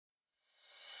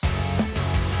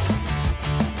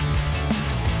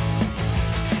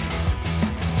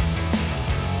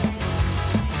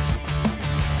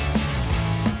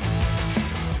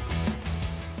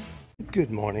Good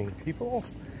morning, people.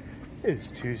 It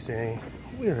is Tuesday.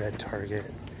 We're at Target.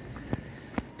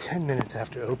 10 minutes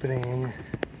after opening.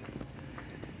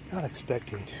 Not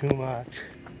expecting too much,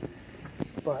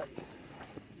 but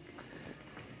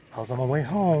I was on my way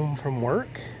home from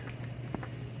work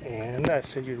and I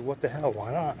figured, what the hell,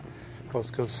 why not?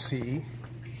 Let's go see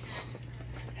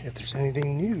if there's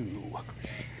anything new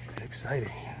and exciting.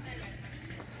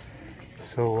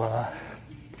 So,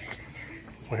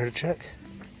 we're here to check.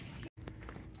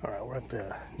 Alright, we're at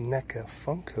the NECA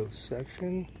Funko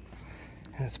section,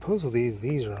 and supposedly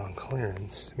these are on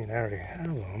clearance. I mean, I already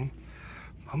have them.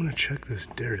 I'm gonna check this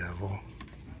Daredevil.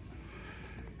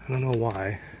 I don't know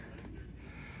why.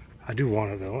 I do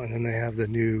want it though. And then they have the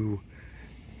new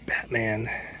Batman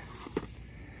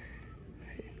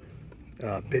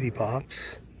Bitty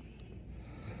Pops.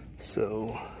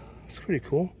 So, it's pretty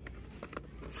cool.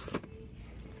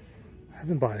 I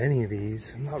haven't bought any of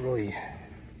these. I'm not really...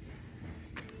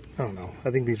 I don't know.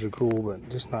 I think these are cool, but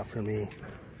just not for me.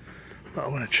 But I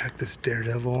want to check this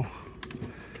Daredevil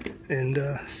and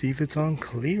see if it's on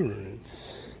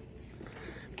clearance.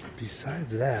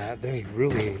 Besides that, there's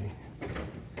really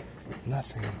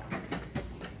nothing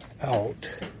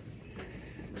out.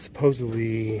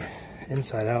 Supposedly,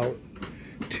 Inside Out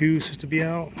 2 is supposed to be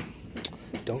out.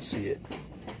 Don't see it.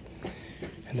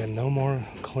 And then no more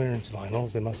clearance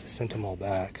vinyls. They must have sent them all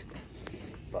back.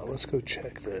 But let's go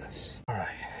check this. Alright,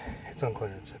 it's on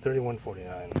clearance,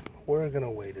 $31.49. We're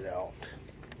gonna wait it out.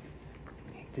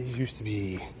 These used to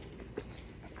be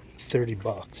 30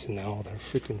 bucks and now they're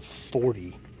freaking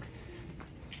 40.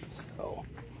 So,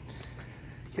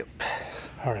 yep.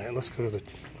 Alright, let's go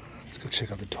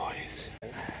check out the toys.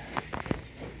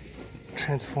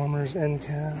 Transformers end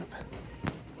cap.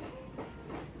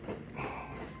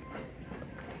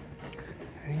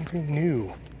 Anything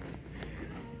new?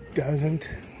 Doesn't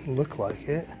look like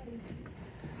it.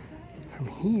 From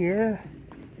here,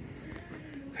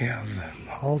 they have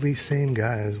all these same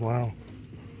guys. Wow.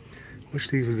 Wish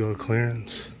these would go to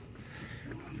clearance.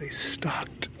 They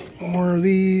stocked more of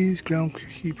these.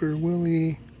 Groundkeeper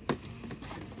Willie.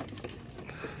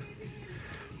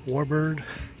 Warbird.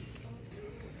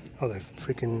 Oh, they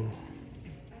freaking...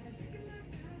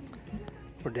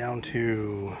 We're down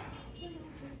to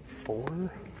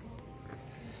 4.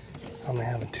 I'm only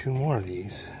having 2 more of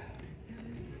these.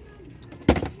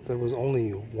 There was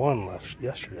only 1 left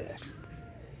yesterday.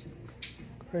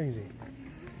 Crazy.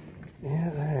 Yeah,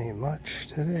 there ain't much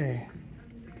today.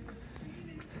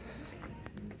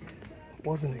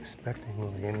 Wasn't expecting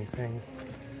really anything,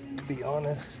 to be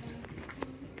honest.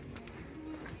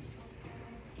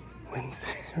 Wednesday,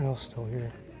 they're all still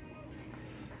here.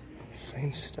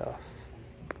 Same stuff.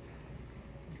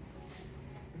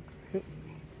 Yep.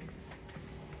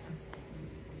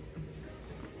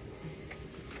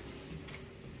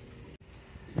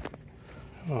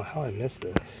 I don't know how I missed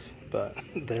this, but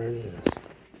there it is.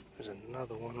 There's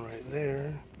another one right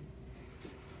there.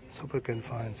 Let's hope I can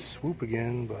find Swoop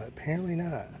again, but apparently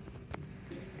not.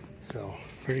 So,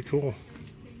 pretty cool.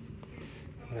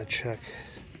 I'm gonna check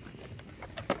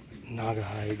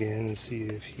Nagahide again and see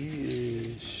if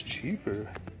he is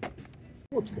cheaper.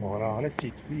 What's going on? It's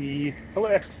T3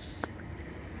 Alex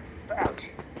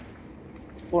back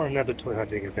for another toy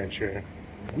hunting adventure.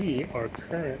 We are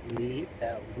currently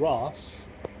at Ross.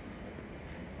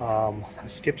 I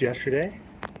skipped yesterday.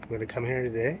 I'm going to come here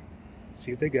today,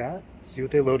 see what they got, see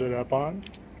what they loaded up on.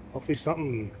 Hopefully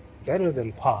something better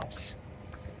than Pops.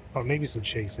 Or maybe some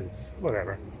chases.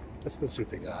 Whatever. Let's go see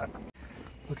what they got.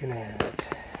 Looking at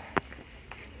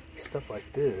stuff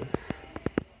like this.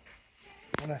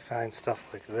 When I find stuff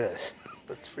like this,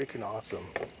 that's freaking awesome.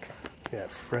 We got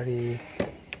Freddy.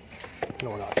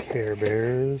 No, not Care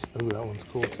Bears. Ooh, that one's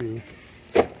cool too.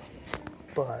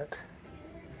 But,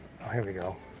 oh, here we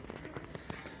go.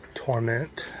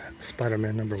 Torment,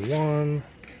 Spider-Man number 1.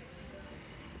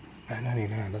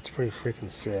 $9.99. That's pretty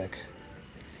freaking sick.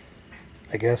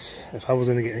 I guess if I was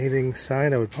gonna get anything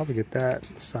signed, I would probably get that.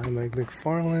 Signed by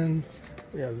McFarlane.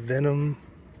 We have Venom.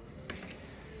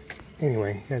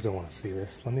 Anyway, you guys don't want to see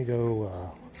this. Let me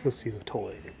go, let's go see the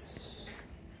toys.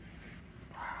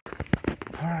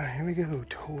 Alright, here we go,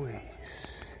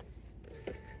 toys.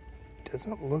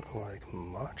 Doesn't look like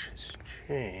much has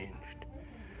changed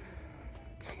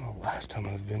from the last time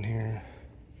I've been here.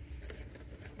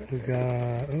 We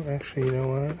got, oh, actually, you know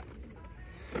what?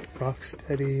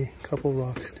 Rocksteady, couple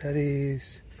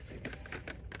Rocksteadies.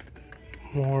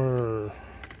 More of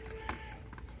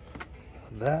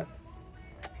that.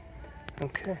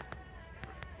 Okay.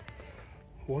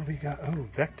 What do we got? Oh,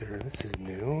 Vector. This is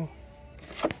new.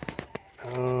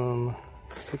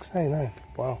 $6.99.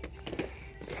 Wow.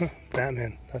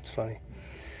 Batman, that's funny.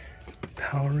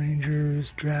 Power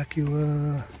Rangers,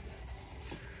 Dracula.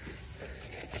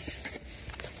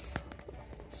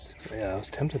 Yeah, I was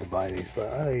tempted to buy these,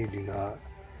 but I do not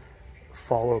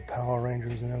follow Power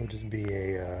Rangers, and that would just be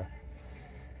a,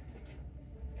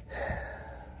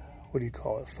 what do you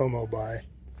call it, FOMO buy.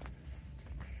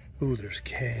 Ooh, there's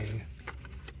Kang.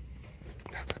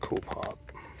 That's a cool pop.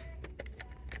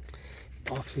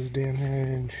 Box is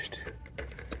damaged.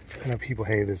 I know people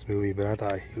hate this movie, but I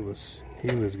thought he was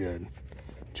good.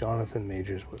 Jonathan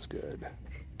Majors was good.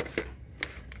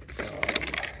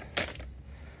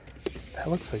 That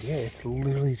looks like, yeah, it's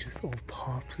literally just old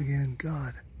pops again.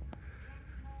 God.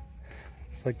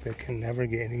 It's like they can never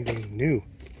get anything new.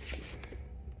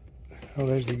 Oh,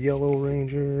 there's the Yellow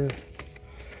Ranger.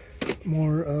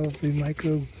 More of the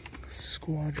Micro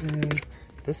Squadron.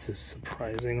 This is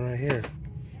surprising right here.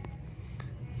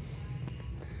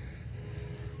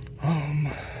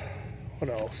 What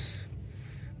else?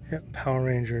 Yep, Power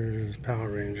Rangers,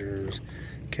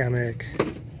 Kamek.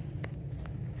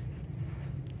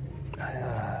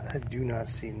 I do not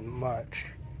see much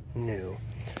new.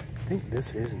 I think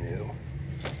this is new.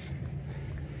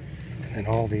 And then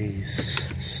all these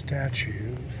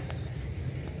statues.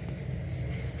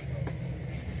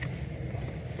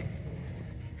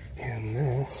 And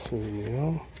this is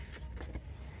new.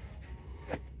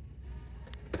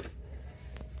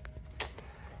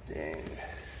 Dang.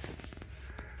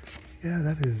 Yeah,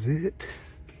 that is it.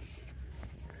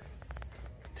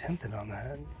 Tempted on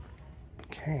that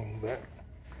Kang, but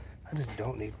I just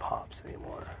don't need pops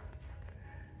anymore.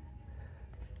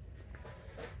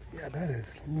 Yeah, that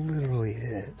is literally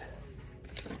it.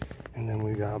 And then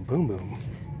we got Boom Boom.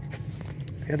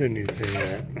 The other new thing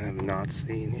that I have not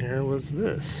seen here was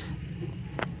this.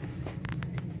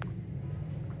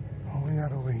 What we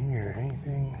got over here?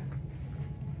 Anything?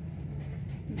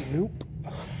 Nope.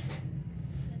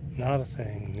 Not a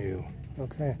thing new.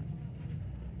 Okay.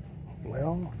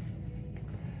 Well,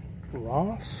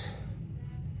 Ross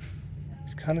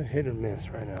is kind of hit or miss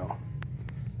right now.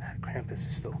 That Krampus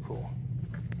is still cool.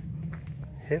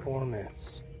 Hit or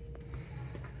miss.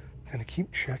 Gonna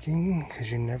keep checking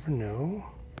because you never know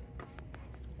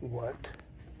what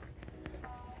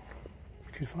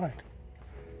you could find.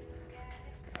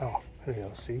 Oh, there you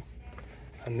go. See,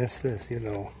 I missed this, even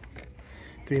though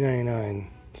 $3.99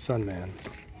 Sunman.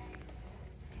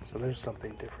 So there's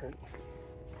something different.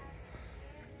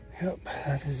 Yep,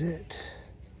 that is it.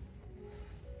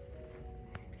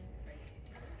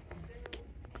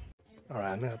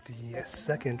 Alright, I'm at the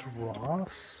second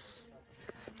Ross.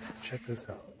 Check this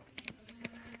out.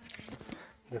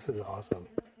 This is awesome.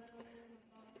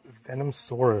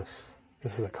 Venomsaurus.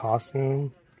 This is a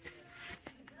costume.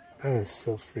 That is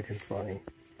so freaking funny.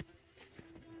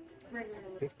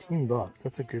 $15.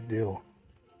 That's a good deal.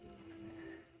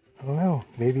 I don't know.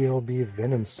 Maybe it'll be a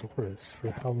Venomsaurus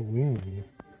for Halloween.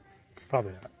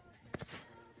 Probably not.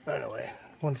 But anyway,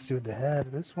 I want to see what they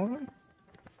had. This one.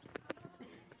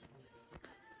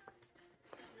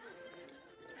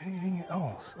 Anything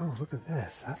else? Oh, look at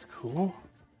this. That's cool.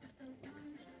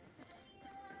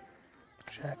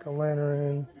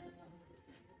 Jack-o'-lantern.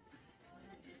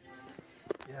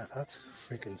 Yeah, that's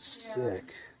freaking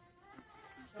sick.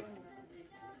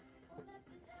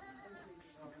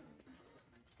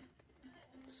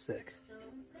 Sick.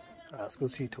 Alright, let's go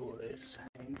see toys.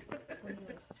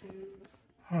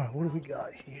 Alright, what do we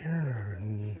got here?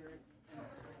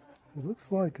 It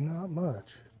looks like not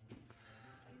much.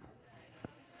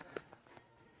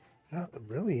 Not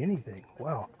really anything.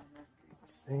 Wow.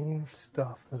 Same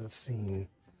stuff that I've seen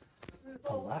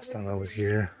the last time I was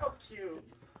here.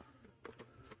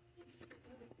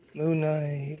 Moon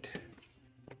Knight.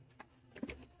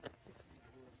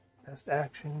 Best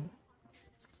Action.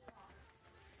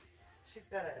 She's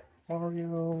got a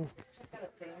Mario. She's got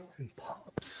a thing. And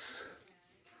Pops.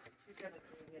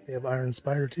 They have Iron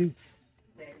Spider too.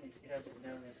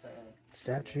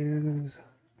 Statues.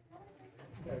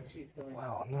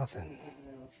 Wow, nothing.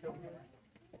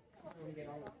 Get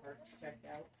all the parts checked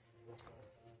out.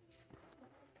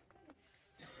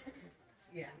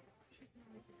 Yeah.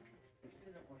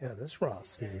 Yeah, this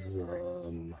Ross is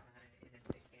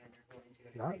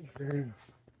not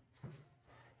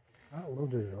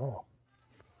loaded at all.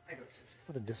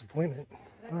 What a disappointment.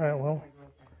 Alright, well,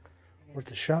 worth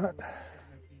a shot.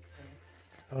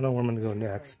 I don't know where I'm going to go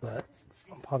next, but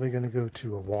I'm probably going to go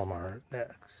to a Walmart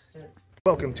next.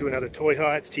 Welcome to another Toy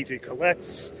Hut. It's T3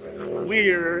 Collects.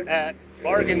 We're at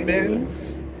Bargin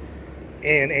Bins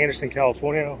in Anderson,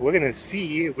 California. We're going to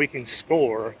see if we can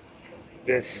score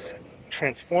this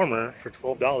Transformer for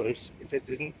 $12 if it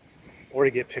doesn't already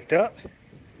get picked up.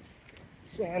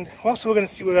 And also we're going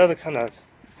to see what other kind of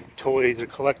toys or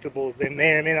collectibles they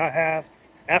may or may not have.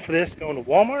 After this, going to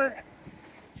Walmart.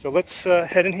 So let's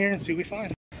head in here and see what we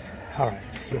find. Alright,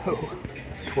 so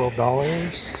 $12,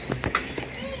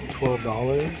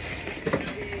 $12,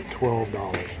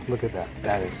 $12. Look at that.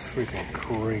 That is freaking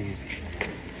crazy.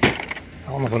 I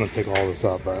don't know if I'm going to pick all this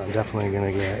up, but I'm definitely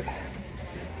going to get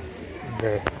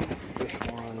this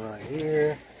one right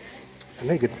here. I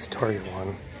may get this Target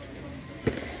one.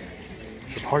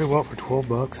 The party went for 12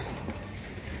 bucks.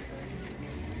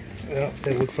 Yeah,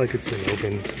 it looks like it's been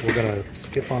opened. We're gonna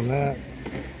skip on that.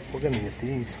 We're gonna get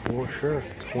these for sure.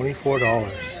 $24.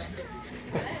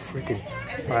 Freaking.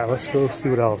 Alright, let's go see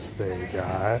what else they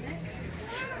got.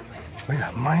 We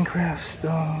got Minecraft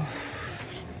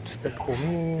stuff. Despicable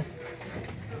Me.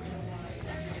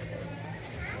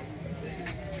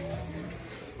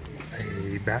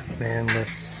 A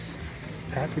Batman-less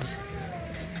package.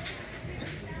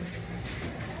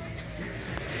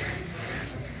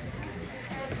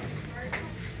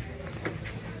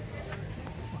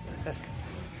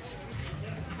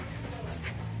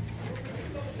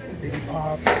 Baby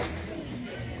Pops.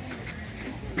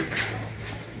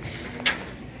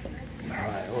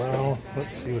 Alright, well,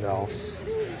 let's see what else.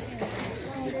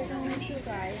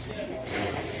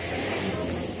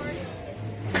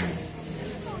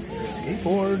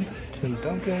 Skateboard, Tim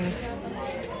Duncan.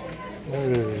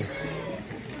 There is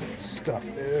stuff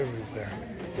everywhere.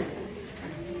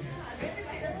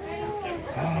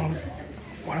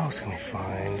 What else can we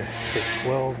find for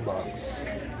 12 bucks?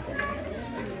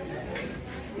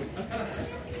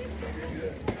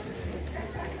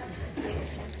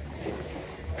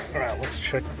 Alright, let's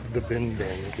check the bin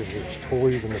because there's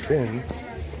toys in the bins.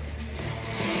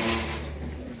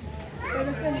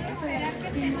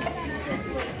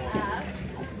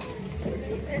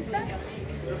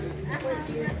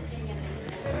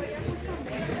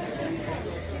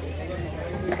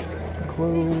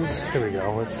 Clothes. Here we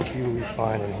go. Let's see what we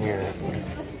find in here.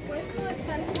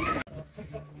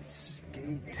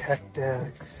 Skate tech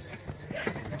decks.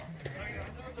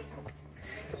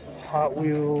 Hot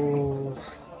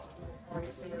Wheels.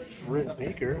 Britt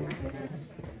Baker.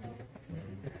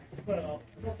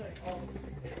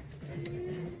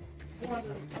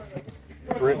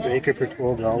 Britt Baker for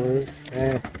 $12.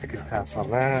 I could pass on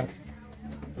that.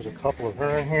 There's a couple of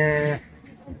her in here.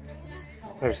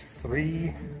 There's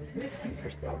 3.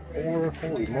 There's about 4.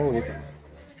 Holy moly.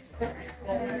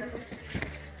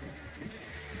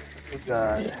 We've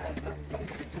got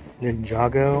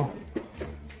Ninjago.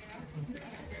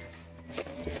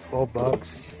 12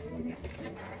 bucks.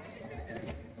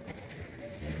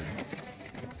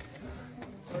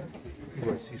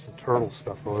 Ooh, I see some turtle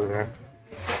stuff over there.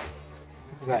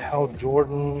 We got Hal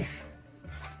Jordan,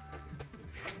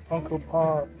 Funko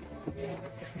Pop,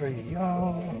 Trae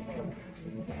Young.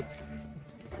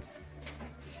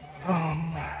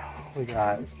 We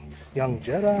got Young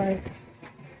Jedi.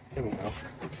 There we go.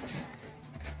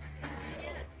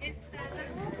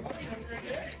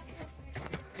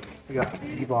 We got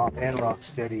Bebop and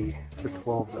Rocksteady for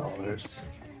 $12.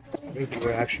 Maybe they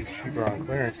were actually cheaper on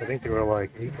clearance. I think they were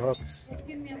like 8 bucks.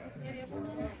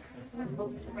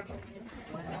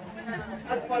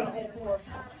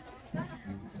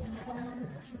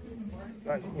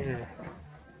 Got here.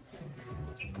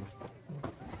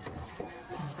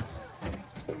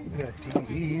 We got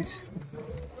DVDs.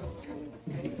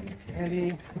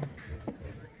 Candy.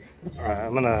 Alright,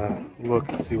 I'm gonna look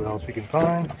and see what else we can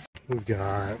find. We've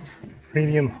got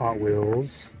premium Hot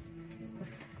Wheels.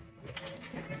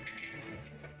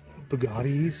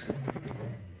 Bugattis.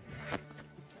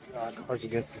 Cards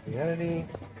Against Humanity.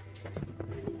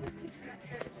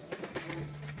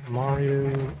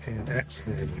 Mario and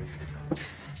X-Men.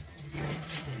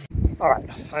 Alright,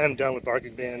 I am done with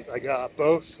Bargin Bins. I got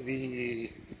both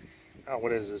the,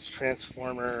 what is this,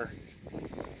 Transformer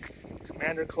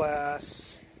Commander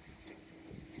class.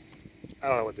 I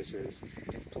don't know what this is.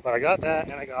 But I got that,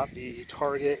 and I got the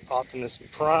Target Optimus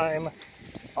Prime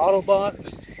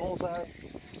Autobot, Bullseye,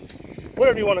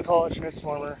 whatever you want to call it,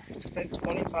 Transformer. Spent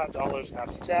 $25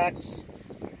 after tax.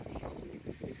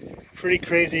 Pretty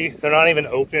crazy. They're not even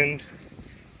opened.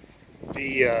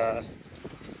 The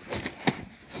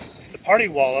party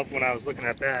wall up when I was looking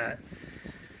at that,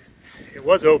 it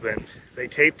was opened. They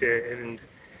taped it, and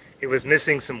it was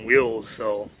missing some wheels,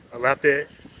 so I left it.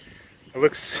 It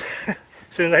looks, as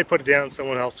soon as I put it down,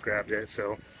 someone else grabbed it,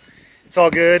 so it's all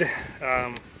good.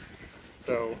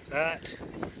 So that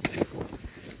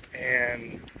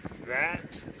and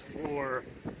that for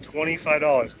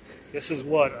 $25. This is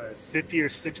what, a $50 or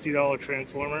 $60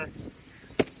 Transformer?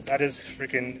 That is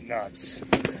freaking nuts.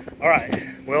 Alright,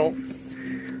 well,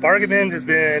 Bargain Bins has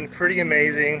been pretty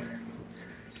amazing.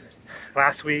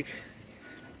 Last week,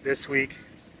 this week.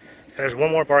 And there's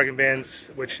one more Bargain Bins,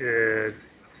 which is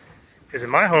in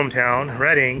my hometown,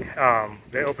 Reading.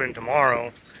 They open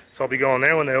tomorrow, so I'll be going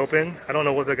there when they open. I don't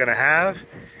know what they're gonna have,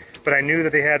 but I knew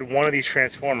that they had one of these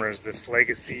Transformers, this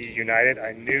Legacy United.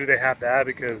 I knew they had that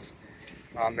because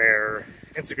on their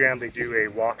Instagram they do a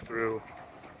walkthrough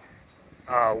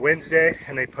Wednesday,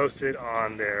 and they post it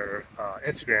on their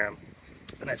Instagram.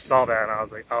 And I saw that and I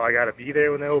was like, oh, I gotta be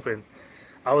there when they open.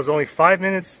 I was only 5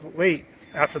 minutes late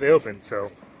after they opened, so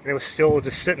and it was still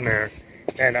just sitting there.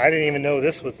 And I didn't even know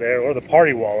this was there, or the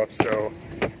party wallop, so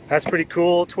that's pretty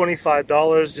cool.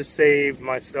 $25, just saved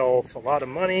myself a lot of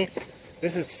money.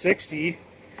 This is $60,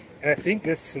 and I think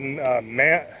this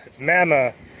it's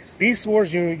Mama Beast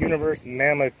Wars Universe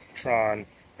Mamatron.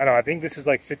 I think this is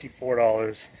like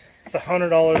 $54. It's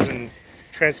 $100 in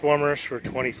Transformers for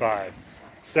 $25.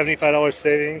 $75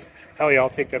 savings. Hell yeah, I'll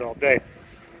take that all day.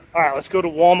 All right, let's go to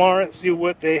Walmart and see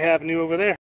what they have new over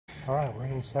there. All right, we're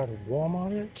inside of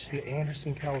Walmart in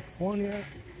Anderson, California.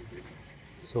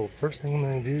 So first thing I'm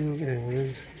gonna do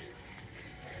is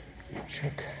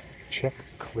check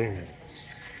clearance.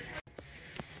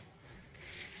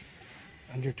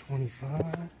 Under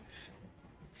 25.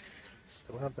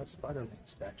 Still have that Spider-Man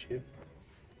statue.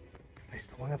 They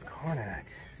still have Karnak.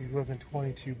 He wasn't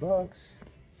 22 bucks.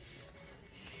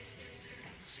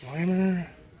 Slimer.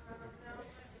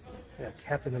 Yeah,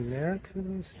 Captain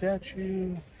America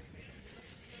statue.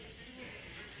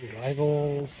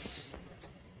 Rivals.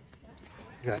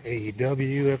 We got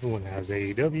AEW. Everyone has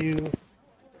AEW.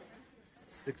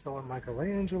 $6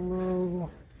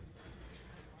 Michelangelo.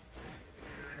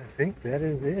 I think that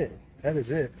is it. That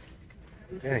is it.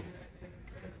 Dang.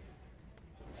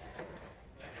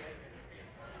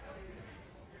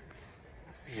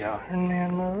 Let's see, Iron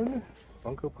Man mode.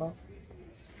 Funko Pop.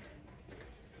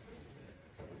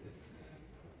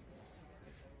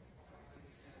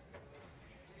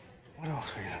 What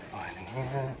else are we gonna find in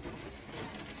here?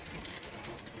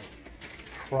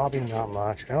 Probably not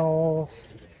much else.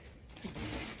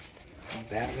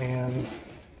 Batman.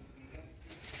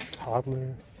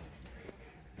 Toddler.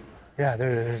 Yeah, there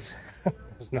it is.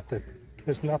 There's nothing.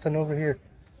 There's nothing over here.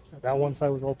 That one side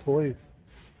was all toys.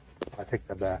 I take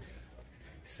that back.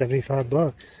 75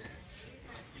 bucks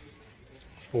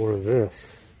for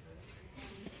this.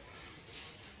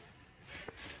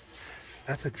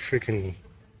 That's a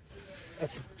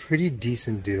pretty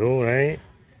decent deal, right?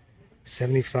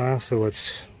 75, so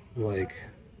it's like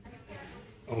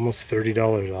almost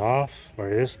 $30 off, or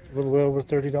it is a little over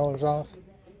 $30 off.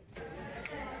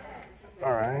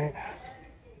 All right.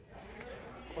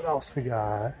 What else we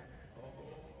got?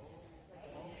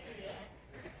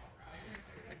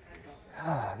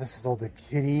 This is all the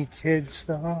kid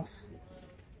stuff.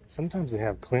 Sometimes they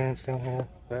have clearance down here,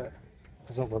 but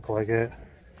doesn't look like it.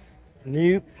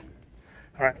 Nope.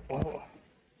 All right, well,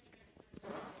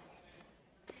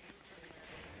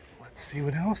 let's see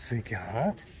what else they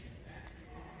got.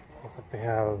 Looks like they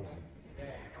have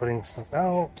putting stuff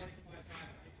out.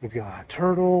 We've got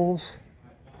turtles,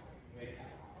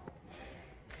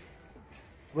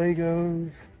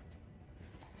 Legos,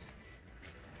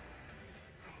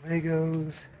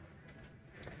 and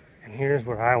here's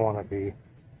where I want to be.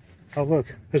 Oh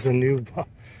look, there's a new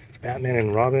Batman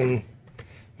and Robin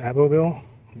Batmobile,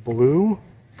 blue.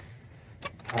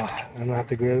 I'm gonna have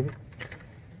to grab.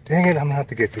 Dang it, I'm gonna have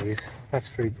to get these. That's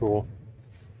pretty cool.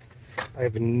 I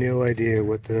have no idea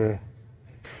what the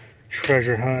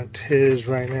treasure hunt is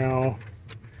right now.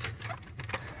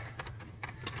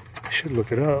 I should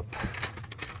look it up.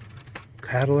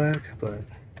 Cadillac, but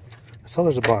I saw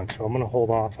there's a bunch, so I'm gonna hold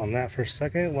off on that for a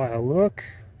second while I look.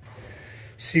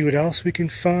 See what else we can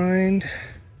find. I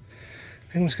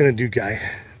think I'm just gonna do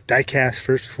diecast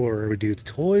first before we do the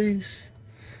toys.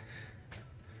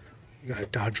 We got a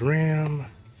Dodge Ram.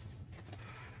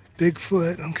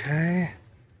 Bigfoot, okay.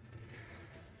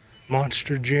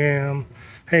 Monster Jam.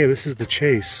 Hey, this is the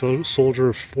Chase, Soldier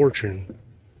of Fortune.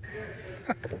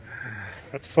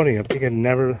 That's funny. I think I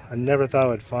never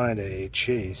thought I'd find a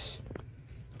Chase.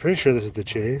 I'm pretty sure this is the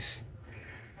Chase.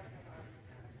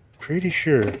 Pretty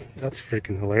sure. That's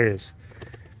freaking hilarious.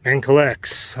 Man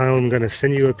collects. I'm gonna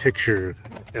send you a picture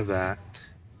of that.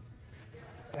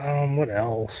 What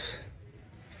else?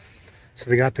 So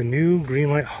they got the new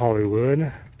Greenlight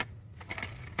Hollywood.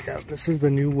 Yeah, this is the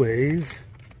new wave.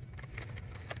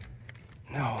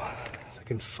 No, if I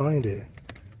can find it.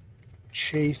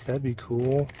 Chase, that'd be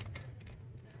cool.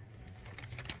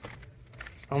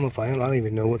 I don't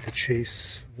even know what the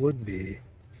Chase would be.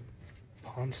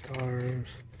 Pawn Stars,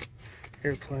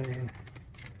 Airplane.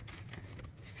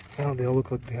 Oh, they all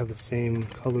look like they have the same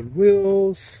colored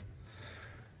wheels.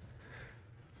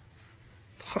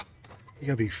 You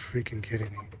gotta be freaking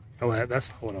kidding me. Oh, that's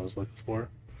not what I was looking for.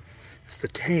 It's the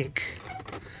tank.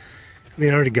 I mean,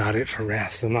 I already got it for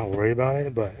rafts, so I'm not worried about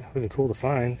it, but it would be cool to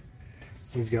find.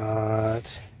 We've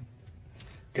got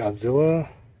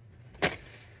Godzilla.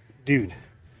 Dude,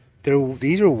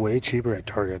 these are way cheaper at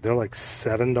Target. They're like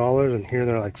 $7, and here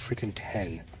they're like freaking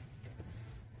 10.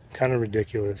 Kind of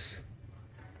ridiculous.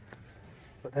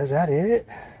 But is that it?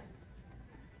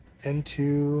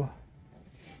 M2.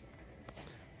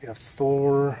 We have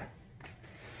Thor.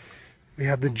 We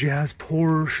have the Jazz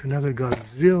Porsche, another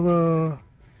Godzilla,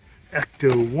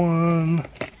 Ecto 1,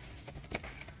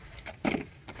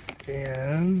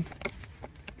 and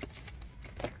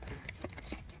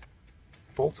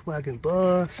Volkswagen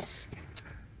bus.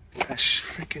 That's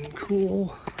freaking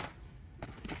cool.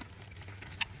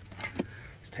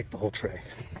 Let's take the whole tray.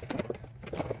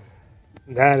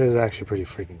 That is actually pretty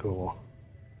freaking cool.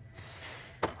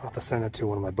 I'll have to send it to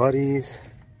one of my buddies.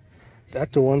 The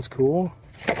Ecto 1's cool.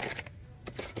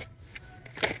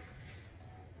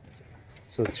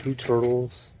 So 2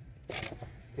 turtles.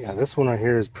 Yeah, this one right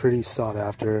here is pretty sought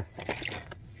after. I've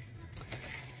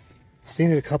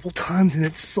seen it a couple times and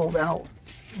it's sold out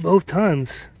both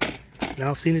times.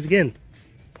 Now I've seen it again.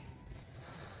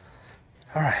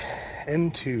 Alright,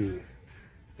 M2.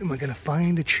 Am I gonna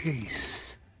find a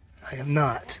chase? I am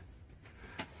not.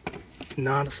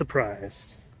 Not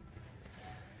surprised.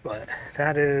 But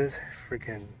that is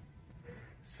freaking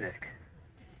sick.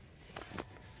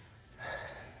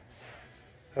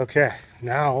 Okay,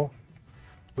 now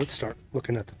let's start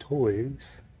looking at the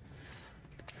toys.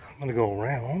 I'm gonna go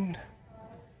around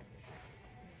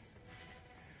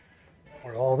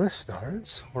where all this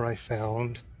starts, where I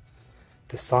found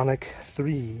the Sonic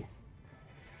 3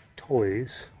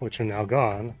 toys, which are now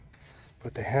gone,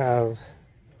 but they have,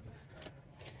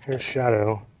 here's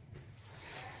Shadow.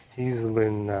 He's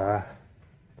been,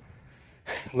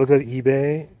 look at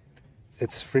eBay,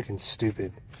 it's freaking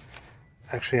stupid.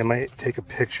 Actually, I might take a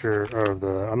picture of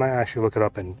I might actually look it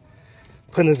up and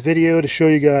put in this video to show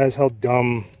you guys how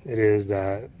dumb it is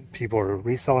that people are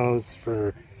reselling those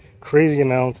for crazy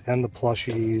amounts, and the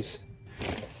plushies.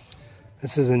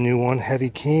 This is a new one, Heavy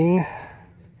King.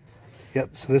 Yep,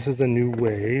 so this is the new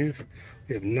wave.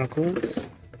 We have Knuckles,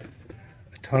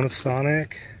 a ton of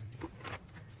Sonic.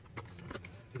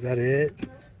 Is that it?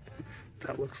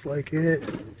 That looks like it.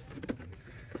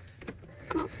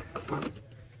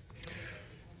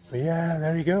 But yeah,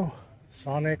 there you go.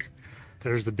 Sonic.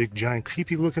 There's the big giant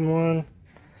creepy looking one.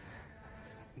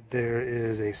 There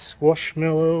is a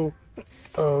squishmallow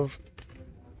of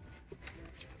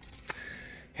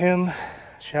him,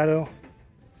 Shadow.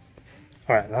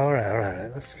 Alright.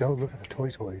 Let's go look at the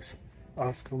toys.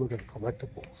 Let's go look at the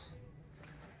collectibles.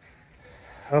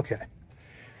 Okay.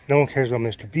 No one cares about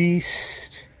Mr.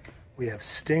 Beast. We have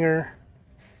Stinger.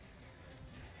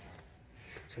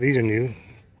 So these are new.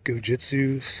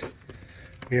 Gojitsus.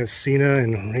 We have Cena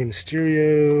and Rey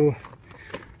Mysterio.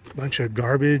 Bunch of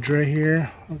garbage right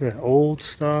here. Look at that old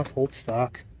stuff, old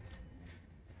stock.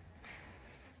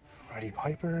 Roddy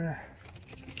Piper.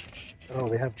 Oh,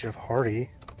 they have Jeff Hardy.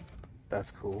 That's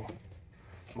cool.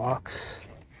 Mox.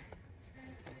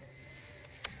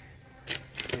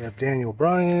 We have Daniel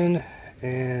Bryan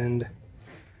and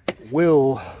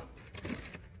Willer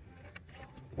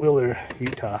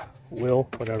Utah. Will,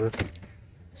 whatever.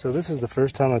 So this is the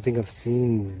first time I think I've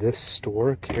seen this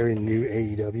store carry new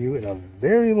AEW in a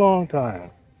very long time.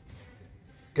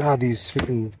 God, these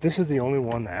freaking... This is the only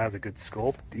one that has a good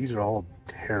sculpt. These are all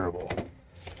terrible.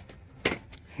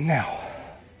 Now,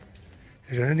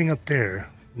 is there anything up there?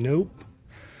 Nope.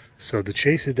 So the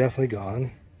chase is definitely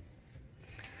gone.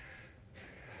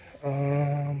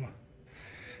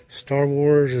 Star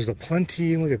Wars, there's a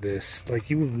plenty. Look at this. Like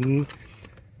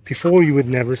before you would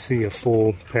never see a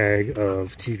full bag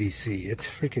of TVC. It's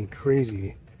freaking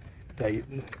crazy that you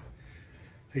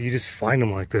just find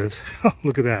them like this.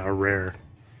 Look at that, a rare.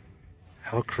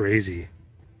 How crazy.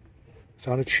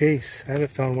 Found a chase. I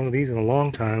haven't found one of these in a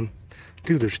long time.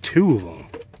 Dude, there's 2 of them.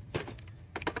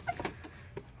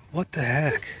 What the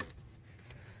heck?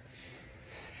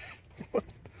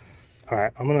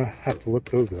 Alright, I'm gonna have to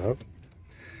look those up.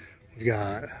 We've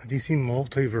got DC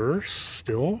Multiverse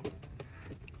still.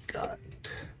 Got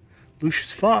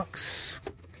Lucius Fox,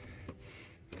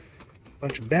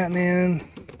 bunch of Batman,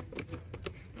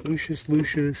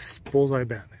 Lucius, Bullseye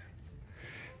Batman.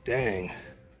 Dang.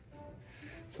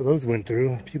 So those went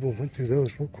through. People went through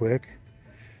those real quick.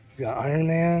 We got Iron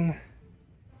Man.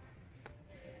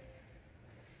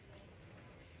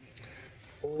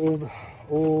 Old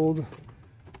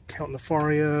counting the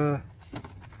Faria,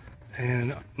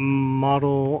 and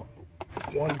Model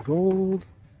 1 Gold,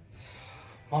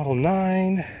 Model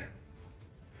 9.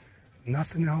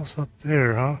 Nothing else up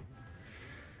there, huh?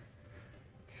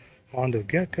 Mondo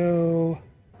Gecko.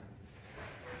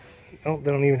 Oh,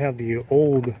 they don't even have the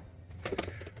old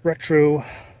retro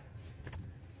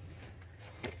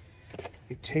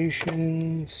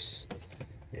Mutations.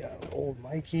 Yeah, old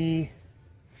Mikey.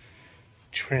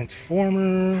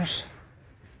 Transformers.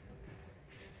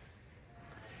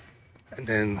 And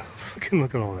then fucking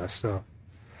look at all that stuff.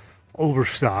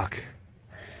 Overstock.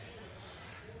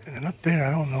 And then up there,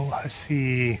 I don't know, I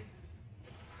see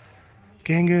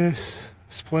Genghis,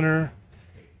 Splinter,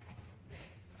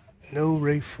 no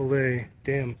Ray Fillet.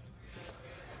 Damn.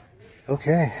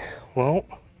 Okay, well,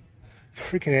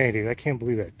 freaking A, dude. I can't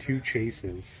believe that. 2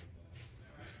 chases.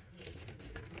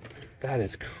 That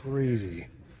is crazy.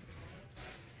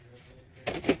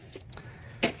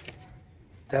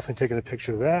 Definitely taking a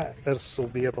picture of that. This will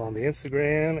be up on the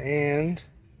Instagram and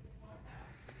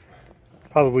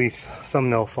probably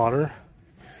thumbnail fodder.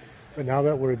 But now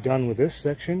that we're done with this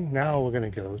section, now we're going to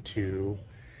go to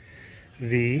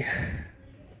the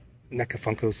NECA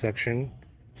Funko section.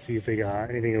 See if they got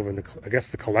anything over in the, I guess,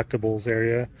 the collectibles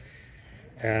area.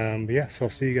 But yeah, so I'll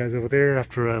see you guys over there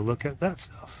after I look at that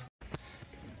stuff.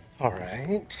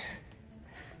 Alright.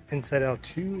 Inside Out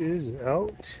 2 is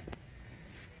out.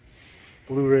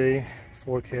 Blu-ray,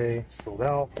 4K, sold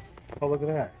out. Oh, look at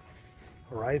that.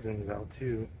 Horizon's out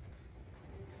too.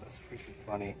 That's freaking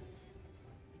funny.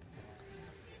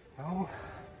 Well,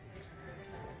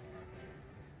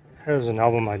 here's an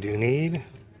album I do need.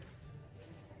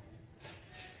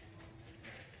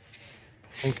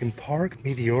 Linkin Park,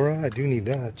 Meteora, I do need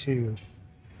that too.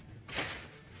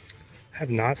 Have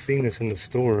not seen this in the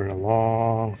store in a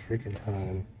long freaking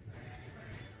time.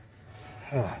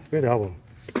 Good album.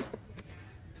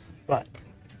 But,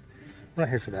 we're not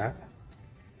here for that.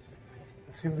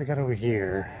 Let's see what they got over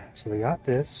here. So they got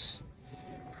this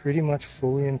pretty much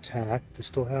fully intact. They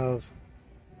still have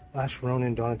Last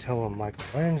Ronin, Donatello, and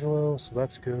Michelangelo, so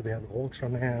that's good. They have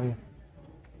Ultraman.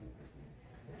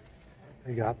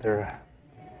 They got their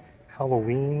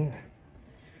Halloween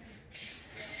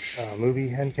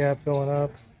movie end cap going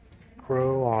up.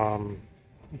 Crow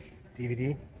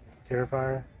DVD,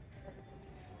 Terrifier.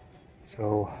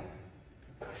 So,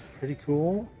 pretty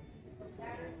cool.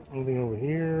 Moving over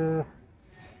here.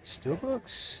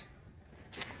 Steelbooks?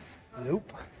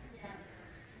 Nope.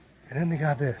 And then they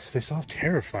got this. They still have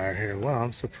Terrifier here. Wow,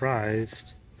 I'm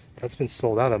surprised. That's been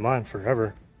sold out of mine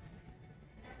forever.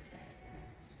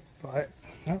 But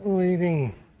not really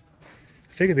anything.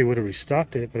 I figured they would have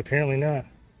restocked it, but apparently not.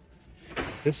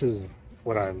 This is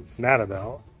what I'm mad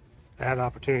about. I had an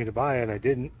opportunity to buy it, I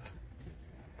didn't.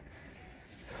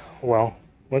 Well,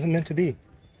 wasn't meant to be.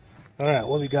 Alright,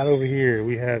 what we got over here?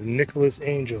 We have Nicholas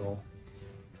Angel.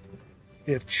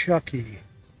 We have Chucky.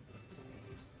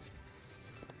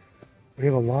 We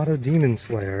have a lot of Demon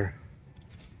Slayer.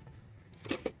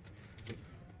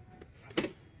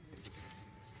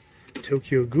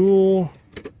 Tokyo Ghoul.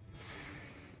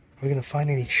 Are we gonna find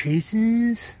any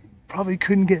chases? Probably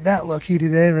couldn't get that lucky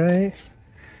today, right?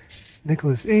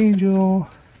 Nicholas Angel.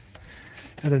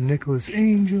 Another Nicholas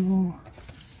Angel.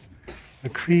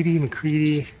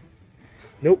 McCready.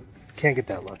 Nope, can't get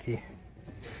that lucky.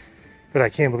 But I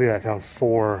can't believe I found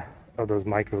 4 of those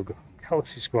Micro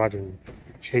Galaxy Squadron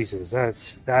chases.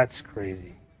 That's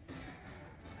crazy.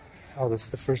 Oh, this is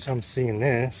the first time seeing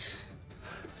this.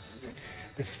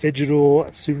 The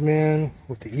Fidgetal Superman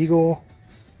with the eagle.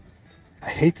 I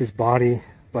hate this body,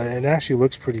 but it actually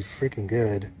looks pretty freaking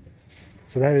good.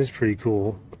 So that is pretty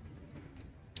cool.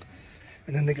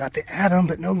 And then they got the Atom,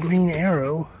 but no Green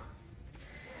Arrow.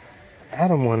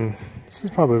 Atom one, this is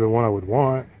probably the one I would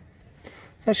want.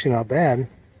 It's actually not bad.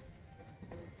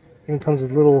 Even comes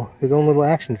with his own little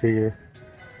action figure.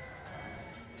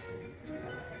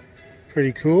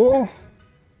 Pretty cool.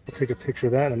 We'll take a picture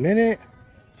of that in a minute.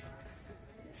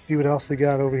 See what else they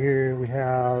got over here. We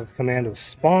have Commando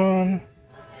Spawn.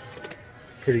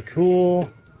 Pretty cool.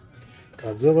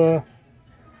 Godzilla.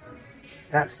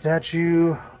 That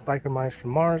statue. Biker Mice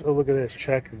from Mars. Oh, look at this.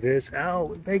 Check this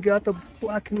out. They got the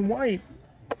black and white.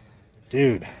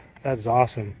 Dude, that's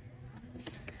awesome.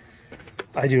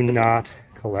 I do not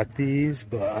collect these,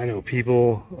 but I know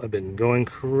people have been going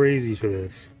crazy for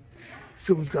this.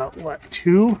 So we've got, what,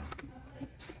 2?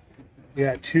 We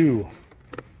got 2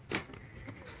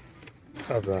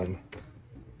 of them.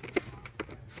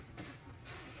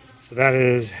 So that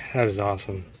is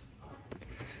awesome.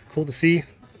 Cool to see.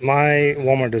 My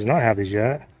Walmart does not have these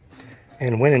yet.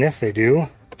 And when and if they do,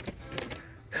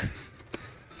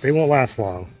 they won't last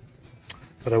long.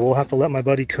 But I will have to let my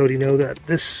buddy Cody know that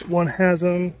this one has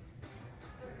them.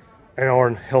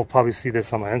 Or he'll probably see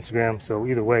this on my Instagram, so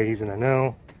either way, he's gonna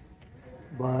know.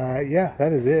 But yeah,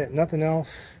 that is it. Nothing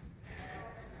else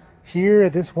here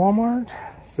at this Walmart.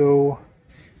 So,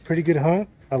 pretty good hunt.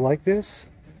 I like this.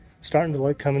 Starting to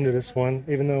like coming to this one,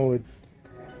 even though it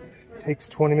takes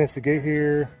 20 minutes to get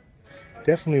here.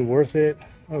 Definitely worth it.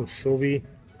 Oh, Sylvie.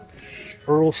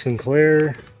 Earl Sinclair.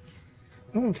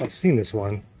 I don't know if I've seen this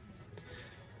one.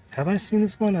 Have I seen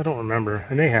this one? I don't remember.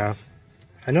 I may have.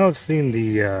 I know I've seen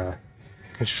the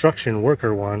construction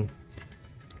worker one.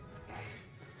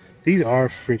 These are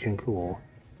freaking cool.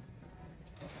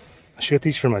 I should get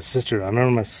these for my sister. I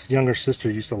remember my younger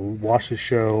sister used to watch the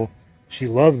show. She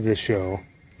loved this show.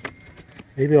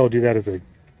 Maybe I'll do that as a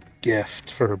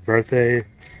gift for her birthday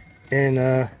in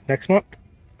next month.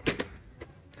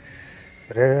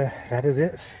 But that is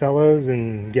it, fellas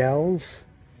and gals.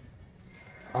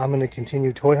 I'm going to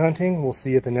continue toy hunting. We'll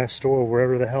see you at the next store,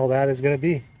 wherever the hell that is going to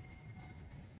be.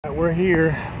 Right, we're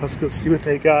here. Let's go see what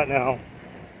they got now.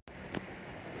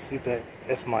 Let's see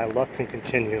if my luck can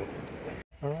continue.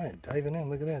 Alright, diving in.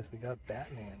 Look at this. We got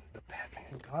Batman. The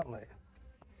Batman Gauntlet.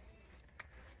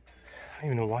 I don't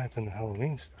even know why it's in the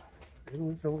Halloween stuff. It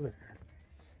was over there.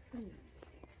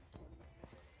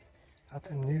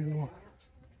 Nothing new.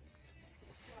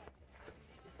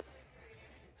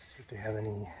 Let's see if they have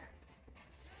anything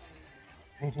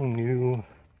new.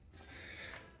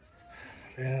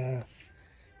 Yeah,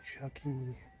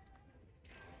 Chucky.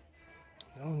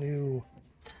 No new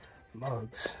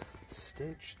mugs.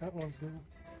 Stitch, that one's new.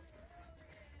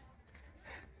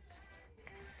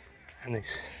 And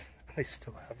they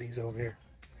still have these over here.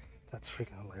 That's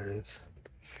freaking hilarious.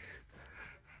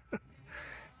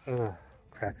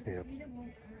 Cracks me up.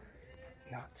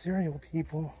 Not cereal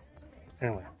people.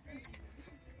 Anyway,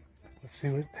 let's see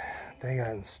what they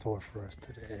got in store for us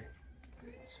today.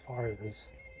 As far as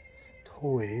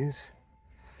toys,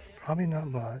 probably not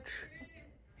much.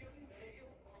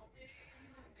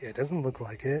 Yeah, it doesn't look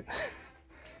like it.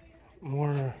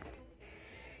 More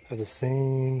of the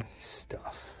same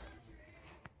stuff.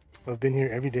 I've been here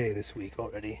every day this week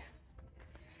already.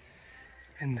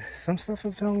 And some stuff I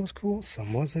found was cool,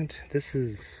 some wasn't. Was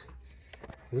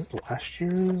this last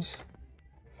year's?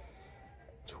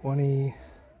 I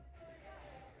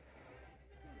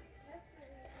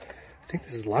think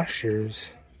this is last year's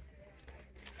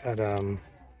at,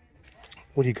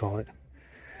 what do you call it?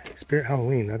 Spirit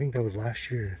Halloween. I think that was last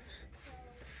year's.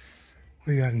 What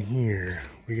we got in here?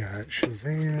 We got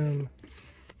Shazam,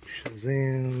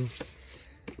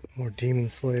 more Demon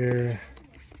Slayer,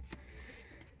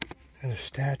 another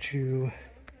statue,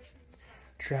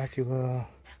 Dracula.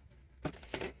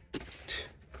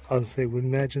 I would say, would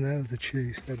imagine that was a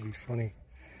chase. That'd be funny.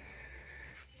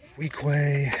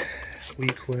 Weequay,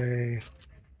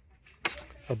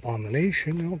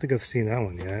 Abomination. I don't think I've seen that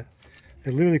one yet. I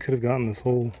literally could have gotten this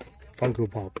whole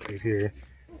Funko Pop right here.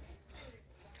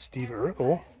 Steve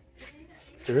Urkel.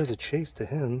 There is a chase to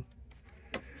him,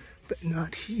 but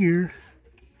not here.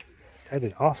 That'd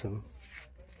been awesome.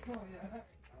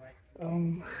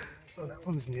 Oh, that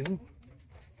one's new.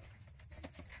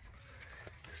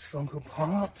 This Funko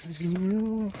Pop is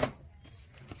new.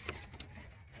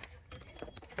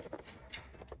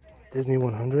 Disney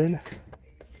 100.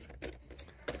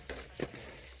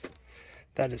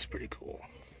 That is pretty cool.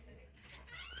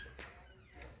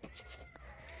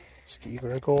 Steve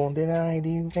Urkel, did I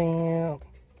do that?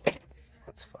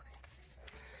 That's funny.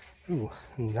 Ooh,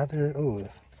 another. Oh,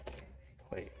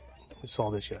 wait. We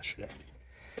saw this yesterday.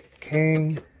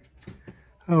 Kang.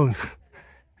 Oh,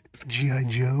 G.I.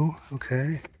 Joe.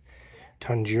 Okay.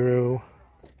 Tanjiro.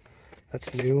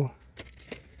 That's new.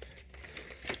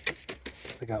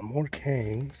 They got more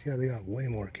Kangs. Yeah, they got way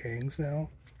more Kangs now.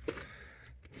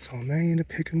 So I'm into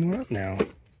picking one up now.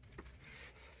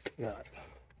 Got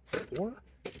 4.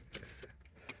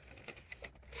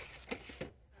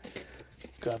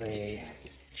 Got a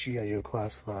G.I. Joe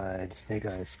classified Snake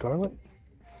Eyes Scarlet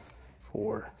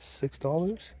for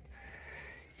 $6.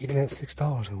 Even at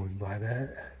 $6, I wouldn't buy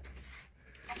that.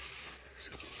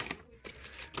 So,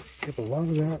 get a lot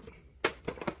of that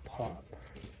pop.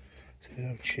 So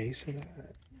no chase of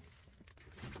that.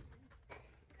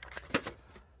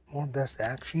 More Best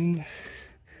Action.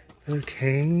 Another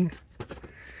Kang.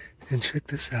 And check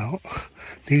this out.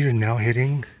 These are now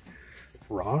hitting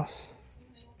Ross.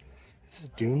 This is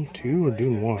Doom 2 or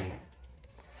Doom 1? I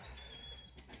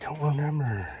don't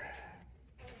remember.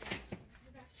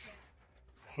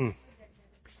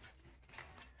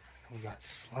 We got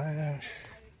Slash.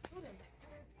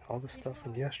 All the stuff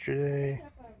from yesterday.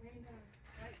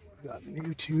 Got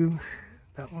new too.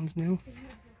 That one's new.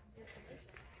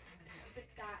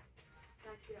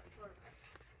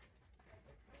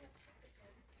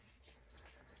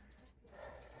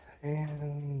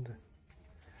 And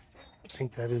I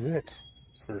think that is it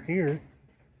for here.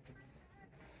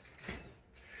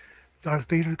 Darth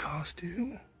Vader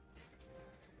costume.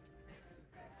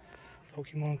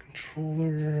 Pokemon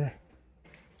controller.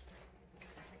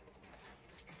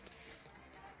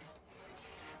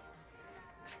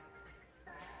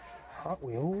 Hot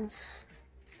Wheels.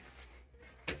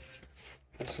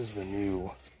 This is the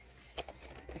new.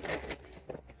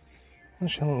 I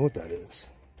don't know what that is.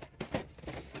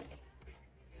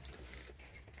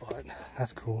 But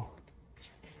that's cool.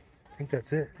 I think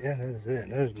that's it. Yeah, that is it.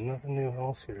 There's nothing new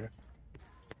else here.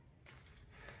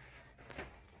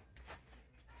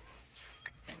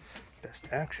 Best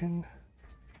action.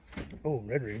 Oh,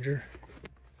 Red Ranger.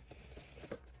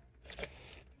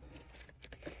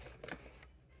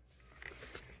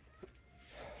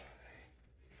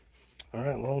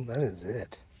 Alright, well, that is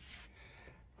it.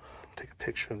 Take a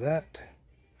picture of that.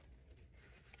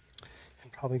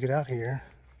 And probably get out of here.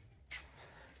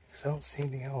 Because I don't see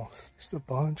anything else. Just a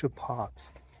bunch of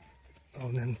pops. Oh,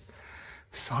 and then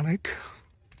Sonic.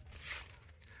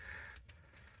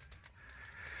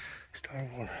 Star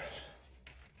Wars.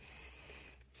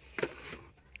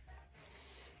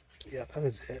 Yeah, that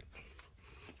is it.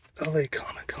 LA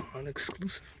Comic-Con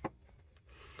exclusive.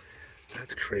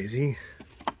 That's crazy.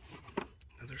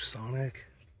 Another Sonic.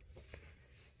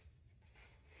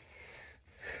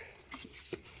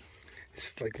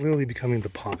 It's like literally becoming the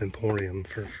pop emporium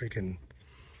for freaking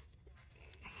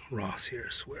Ross here, I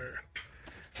swear.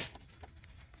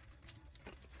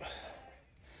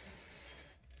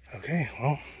 Okay,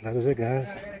 well, that is it, guys.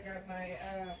 I gotta grab my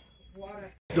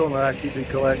water. What's going on, T3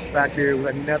 Collects? Back here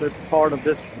with another part of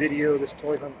this video, this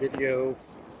toy hunt video.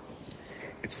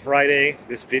 It's Friday.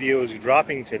 This video is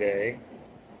dropping today.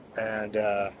 And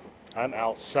I'm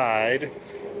outside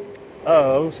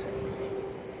of,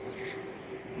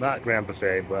 not Grand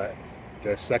Buffet, but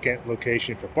the second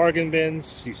location for Bargain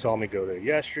Bins. You saw me go there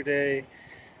yesterday.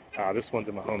 This one's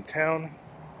in my hometown.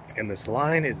 And this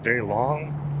line is very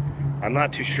long. I'm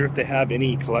not too sure if they have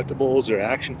any collectibles or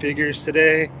action figures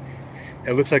today.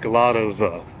 It looks like a lot of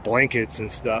blankets and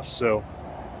stuff, so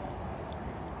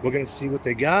we're gonna see what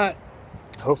they got.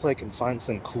 Hopefully I can find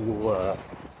some cool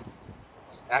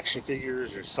action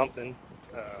figures or something.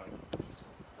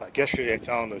 Like yesterday I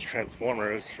found those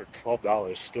Transformers for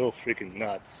 $12, still freaking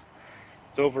nuts.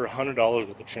 It's over $100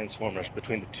 with the Transformers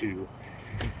between the two.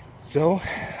 So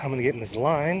I'm gonna get in this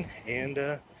line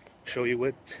and show you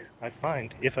what I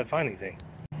find, if I find anything.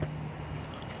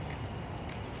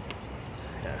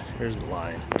 Yeah, here's the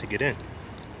line to get in.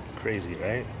 Crazy,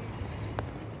 right?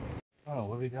 Oh,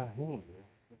 what do we got here?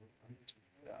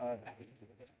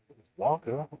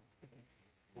 Wonka.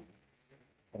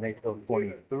 NHL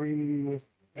 23.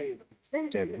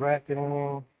 Dead Racket.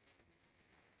 Don't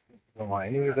want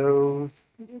any of those.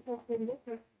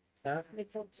 Huh?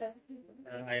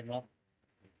 Ayaw mo.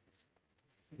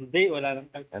 Hindi, wala lang.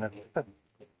 And a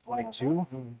 22.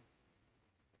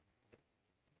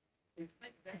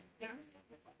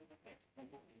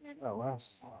 Oh, wow.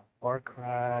 Far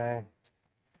Cry.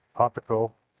 Paw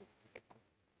Patrol.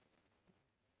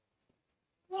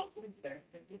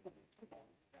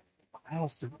 I don't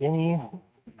see any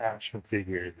action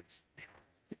figures.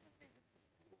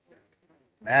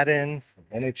 Madden,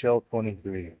 NHL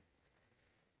 23.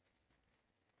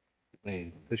 I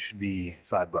mean, this should be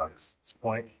 $5 at this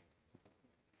point.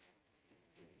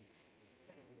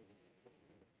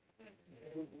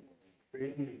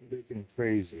 Crazy, freaking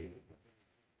crazy.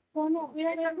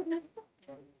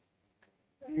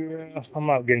 Yeah, I'm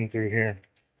not getting through here.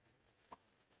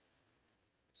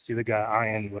 See the guy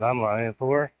eyeing what I'm eyeing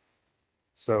for.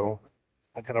 So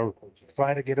I gotta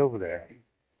try to get over there.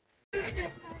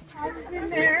 In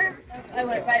there. I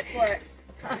went right for it.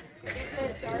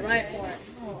 Right for it.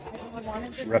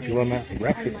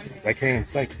 I can't even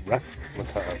say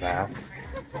replica mask.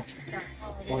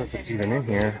 I wonder if it's even in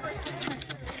here.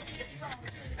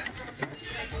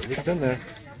 It's in there.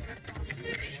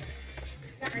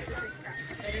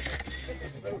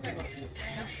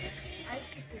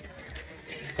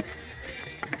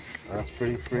 That's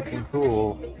pretty freaking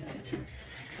cool.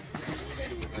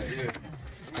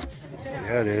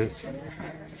 Yeah, it is.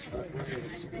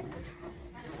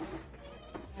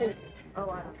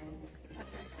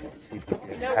 Let's see if we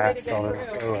can get past all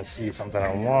this. Oh, I see something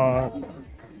I want.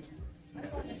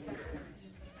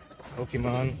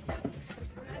 Pokemon.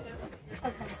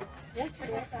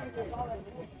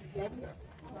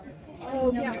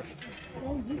 Oh, yeah.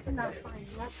 Oh, you cannot find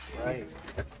that. Right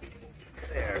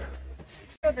there.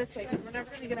 Go this way, because we're never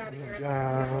going to get out of here.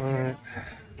 Got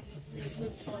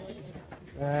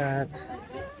that.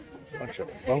 Bunch of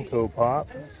Funko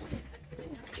Pops.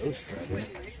 Those shredded.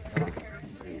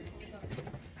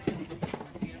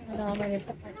 Hold on, I'm going to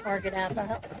put my Target app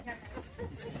out.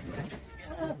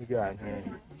 What we got here?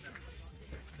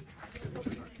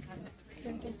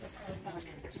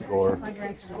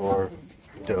 Score.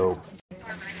 Dope.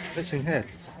 Missing head.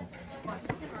 What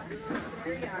is this?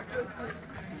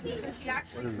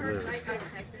 Some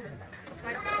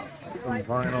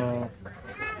vinyl.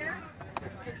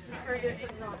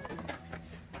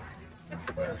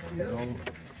 No.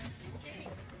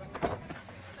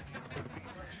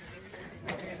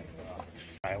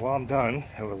 Alright, well, I'm done.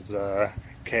 It was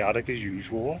chaotic as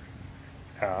usual.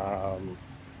 And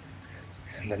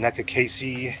the NECA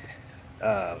Casey,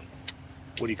 what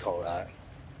do you call that?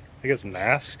 I guess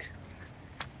mask.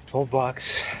 12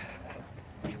 bucks.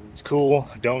 It's cool.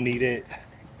 Don't need it.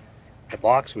 The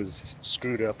box was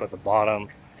screwed up at the bottom,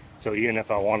 so even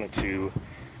if I wanted to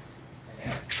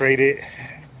trade it,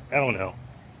 I don't know.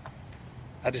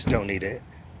 I just don't need it.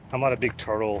 I'm not a big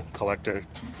turtle collector.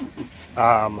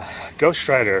 Ghost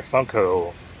Rider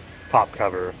Funko pop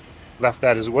cover. Left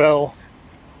that as well.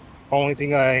 Only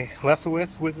thing I left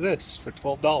with was this for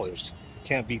 $12.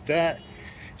 Can't beat that.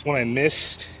 It's one I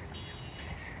missed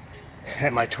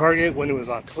at my Target when it was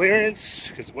on clearance,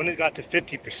 because when it got to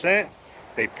 50%,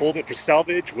 they pulled it for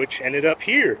salvage, which ended up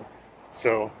here.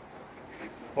 So,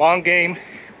 long game,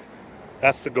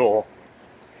 that's the goal.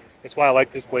 That's why I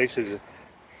like this place, is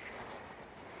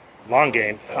long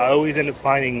game. I always end up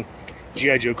finding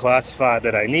G.I. Joe Classified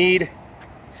that I need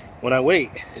when I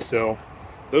wait. So,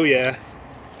 oh yeah.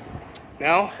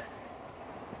 Now,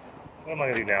 what am I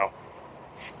gonna do now?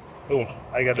 Oh,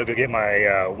 I gotta go get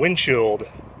my windshield,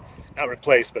 not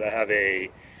replaced, but I have a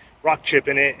rock chip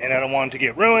in it and I don't want it to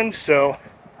get ruined, so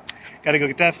gotta go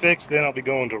get that fixed. Then I'll be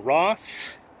going to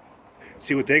Ross,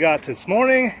 see what they got this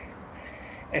morning,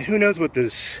 and who knows what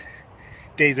this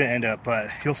day's gonna end up. But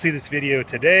you'll see this video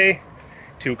today,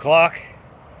 2 o'clock,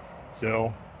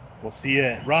 so we'll see you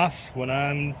at Ross when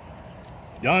I'm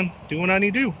done doing what I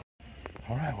need to do.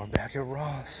 All right, we're back at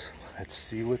Ross. Let's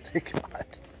see what they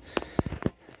got.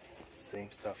 Same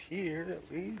stuff here,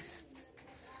 at least.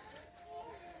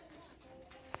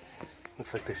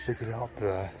 Looks like they figured out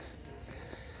the,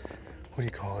 what do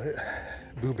you call it?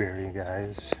 Blueberry,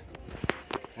 guys.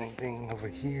 Anything over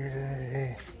here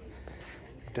today?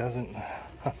 Doesn't.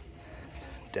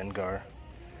 Dengar.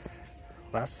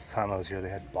 Last time I was here, they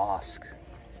had Bosk.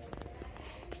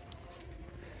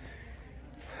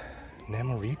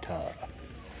 Namorita.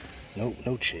 Nope,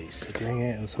 no chase. Dang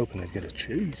it, I was hoping I'd get a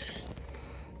chase.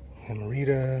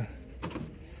 Namorita.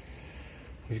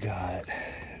 We've got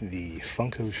the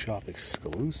Funko Shop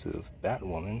exclusive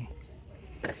Batwoman.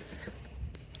 I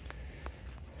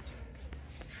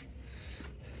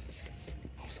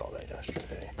saw that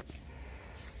yesterday.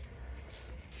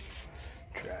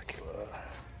 Dracula.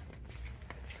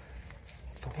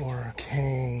 Thor,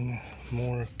 Kang,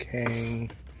 more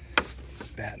Kang,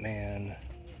 Batman.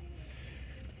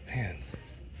 Man,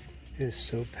 it is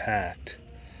so packed.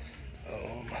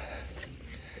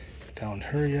 Found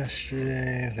her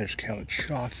yesterday. There's Count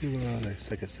Chocula.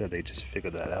 Like I said, they just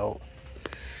figured that out.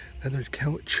 Then there's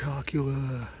Count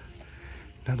Chocula.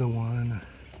 Another one.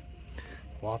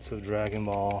 Lots of Dragon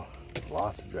Ball.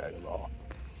 Lots of Dragon Ball.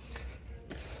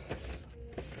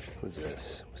 Who's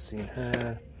this? We've seen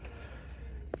her.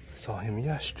 Saw him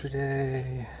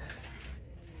yesterday.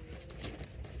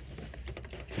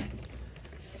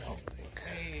 I don't think.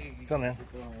 Hey, What's up, man?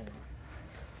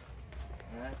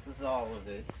 This is all of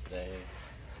it today.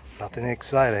 Nothing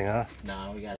exciting, huh?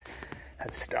 No, we got.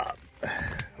 Had to stop.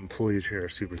 Employees here are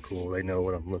super cool. They know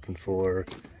what I'm looking for.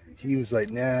 He was like,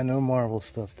 nah, no Marvel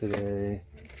stuff today.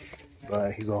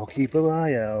 But he's all, keep an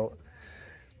eye out.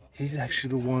 He's actually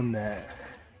the one that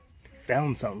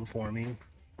found something for me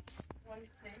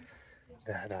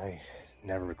that I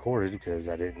never recorded because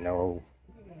I didn't know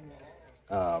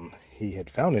he had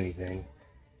found anything.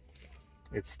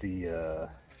 It's the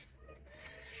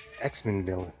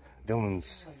X-Men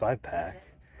Villains 5-pack.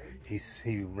 He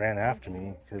ran after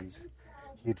me because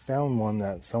he had found one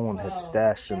that someone had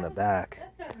stashed in the back,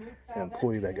 an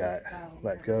employee that got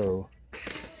let go.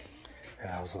 And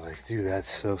I was like, dude, that's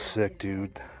so sick,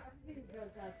 dude.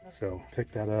 So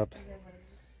picked that up.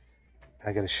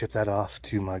 I gotta ship that off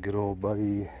to my good old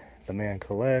buddy, the man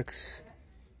collects.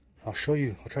 I'll show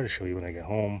you, I'll try to show you when I get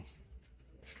home.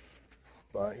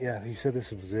 But yeah, he said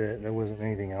this was it. There wasn't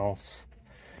anything else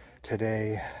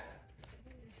today.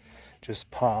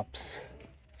 just pops,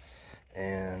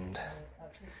 and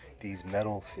these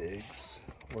metal figs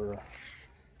were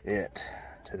it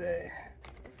today.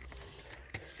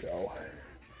 So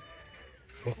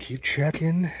we'll keep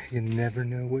checking. You never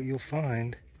know what you'll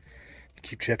find.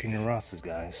 Keep checking your Rosses,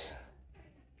 guys.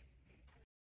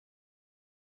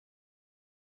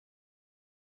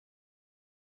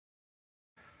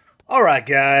 All right,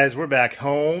 guys, we're back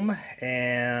home,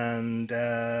 and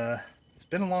it's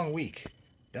been a long week.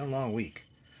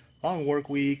 Long work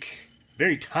week.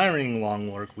 Very tiring long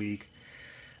work week.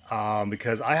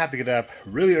 Because I have to get up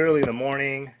really early in the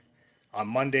morning. On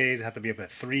Mondays, I have to be up at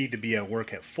 3 to be at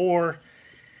work at 4.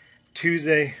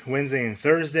 Tuesday, Wednesday, and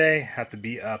Thursday, I have to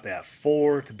be up at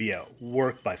 4 to be at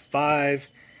work by 5.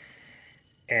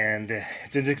 And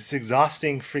it's an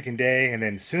exhausting freaking day. And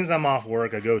then as soon as I'm off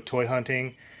work, I go toy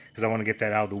hunting because I want to get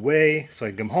that out of the way so I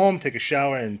can come home, take a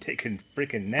shower, and take a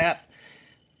freaking nap.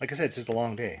 Like I said, it's just a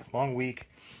long day, long week.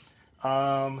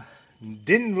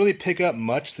 Didn't really pick up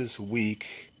much this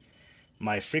week.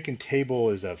 My freaking table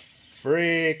is a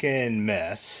freaking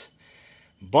mess,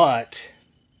 but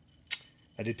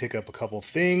I did pick up a couple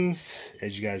things,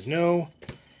 as you guys know.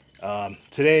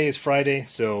 Today is Friday,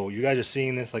 so you guys are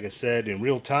seeing this, like I said, in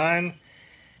real time.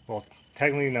 Well,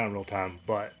 technically not real time,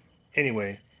 but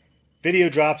anyway, video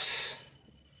dropped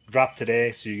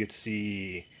today, so you get to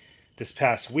see this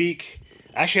past week.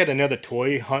 I actually had another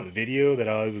toy hunt video that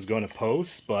I was going to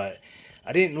post, but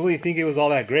I didn't really think it was all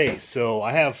that great. So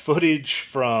I have footage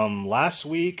from last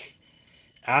week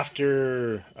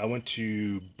after I went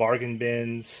to Bargin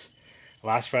Bins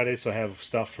last Friday, so I have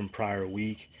stuff from prior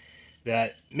week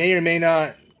that may or may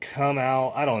not come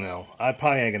out. I don't know. I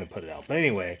probably ain't going to put it out. But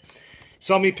anyway,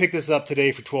 saw me pick this up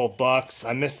today for 12 bucks.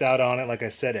 I missed out on it, like I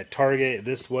said, at Target.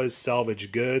 This was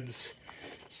salvage goods.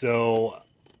 So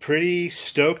pretty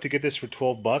stoked to get this for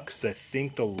 12 bucks. I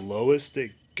think the lowest it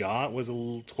got was a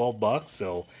little 12 bucks,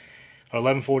 so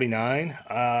 $11.49.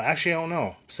 Actually, I don't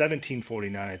know.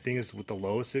 $17.49 I think is what the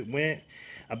lowest it went.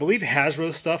 I believe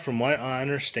Hasbro stuff, from what I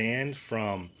understand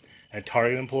from a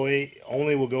Target employee,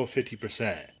 only will go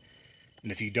 50%.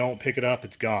 And if you don't pick it up,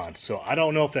 it's gone. So I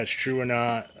don't know if that's true or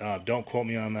not. Don't quote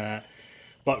me on that.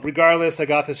 But regardless, I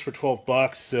got this for 12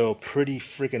 bucks, so pretty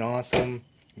freaking awesome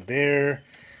there.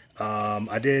 You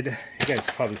guys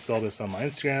probably saw this on my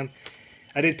Instagram.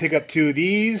 I did pick up 2 of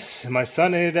these. My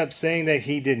son ended up saying that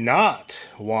he did not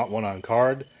want one on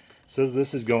card. So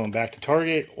this is going back to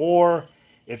Target. Or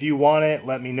if you want it,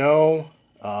 let me know.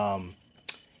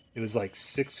 It was like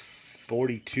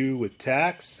 $6.42 with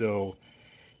tax. So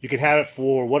you can have it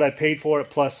for what I paid for it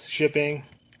plus shipping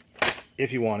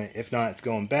if you want it. If not, it's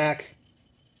going back.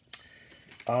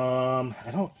 I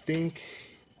don't think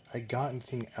I got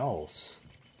anything else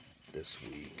this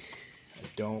week. I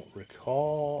don't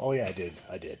recall. Oh yeah, I did.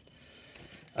 I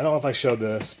don't know if I showed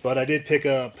this, but I did pick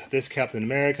up this Captain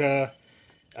America.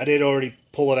 I did already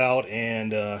pull it out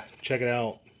and check it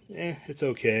out. It's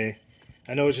okay.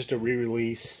 I know it's just a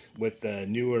re-release with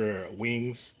newer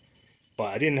wings,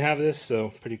 but I didn't have this,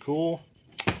 so pretty cool.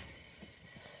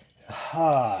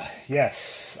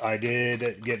 Yes, I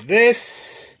did get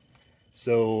this.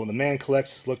 So the man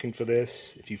collects is looking for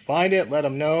this. If you find it, let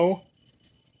him know.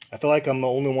 I feel like I'm the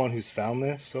only one who's found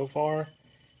this so far.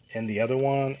 And the other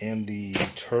one, and the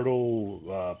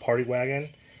Turtle Party Wagon.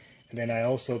 And then I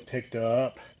also picked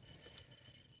up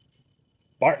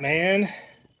Bartman.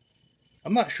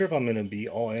 I'm not sure if I'm going to be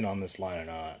all in on this line or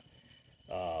not.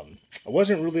 I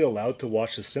wasn't really allowed to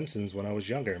watch The Simpsons when I was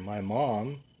younger. My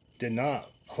mom did not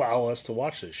allow us to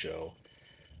watch this show.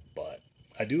 But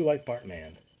I do like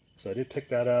Bartman. So I did pick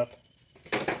that up.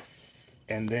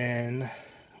 And then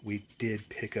we did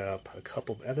pick up a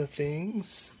couple of other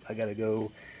things. I gotta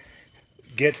go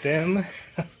get them.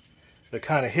 They're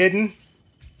kind of hidden,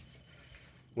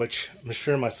 which I'm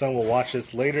sure my son will watch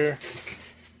this later.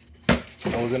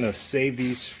 I was gonna save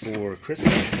these for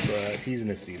Christmas, but he's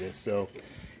gonna see this. So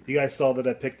you guys saw that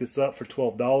I picked this up for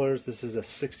 $12. This is a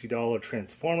 $60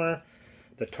 Transformer.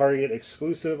 The Target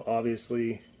exclusive,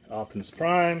 obviously Optimus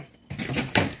Prime.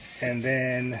 And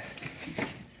then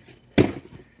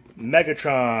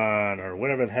Megatron, or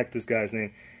whatever the heck this guy's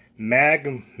name,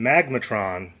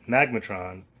 Magmatron.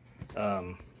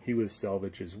 He was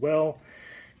salvage as well.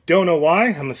 Don't know why.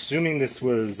 I'm assuming this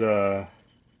was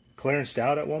clearanced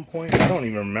out at one point. I don't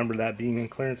even remember that being in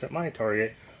clearance at my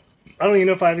Target. I don't even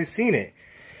know if I've seen it.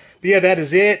 But yeah, that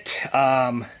is it.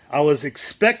 I was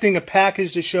expecting a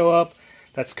package to show up.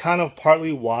 That's kind of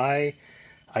partly why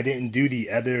I didn't do the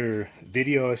other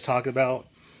video I was talking about.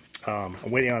 I'm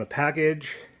waiting on a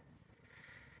package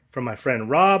from my friend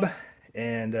Rob,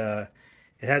 and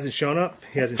it hasn't shown up.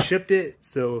 He hasn't shipped it,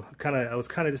 so I was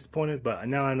kind of disappointed, but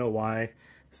now I know why.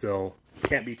 So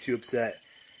can't be too upset.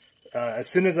 As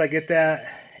soon as I get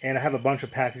that, and I have a bunch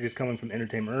of packages coming from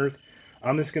Entertainment Earth,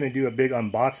 I'm just going to do a big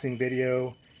unboxing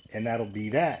video, and that'll be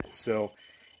that. So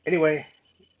anyway,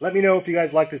 let me know if you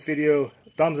guys like this video.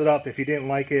 Thumbs it up. If you didn't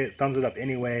like it, thumbs it up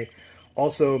anyway.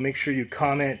 Also, make sure you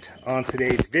comment on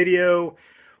today's video.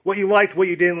 What you liked, what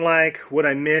you didn't like, what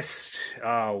I missed,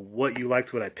 what you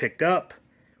liked, what I picked up.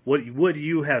 What would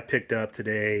you have picked up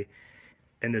today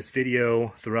in this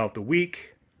video throughout the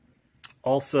week?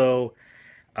 Also,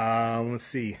 let's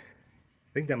see.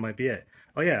 I think that might be it.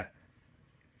 Oh yeah,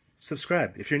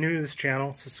 subscribe. If you're new to this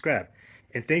channel, subscribe.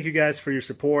 And thank you guys for your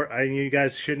support. You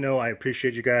guys should know I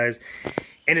appreciate you guys.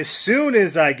 And as soon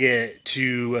as I get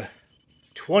to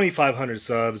 2,500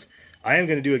 subs, I am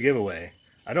going to do a giveaway.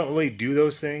 I don't really do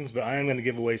those things, but I am going to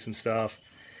give away some stuff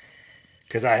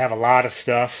because I have a lot of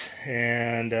stuff,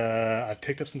 and I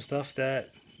picked up some stuff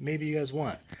that maybe you guys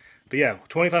want. But yeah,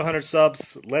 2,500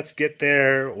 subs. Let's get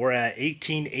there. We're at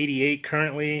 1,888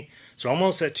 currently, so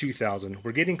almost at 2,000.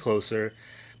 We're getting closer.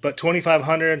 But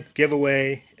 2,500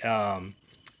 giveaway.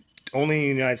 Only in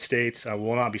the United States. I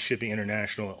will not be shipping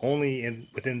international. Only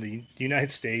within the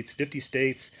United States, 50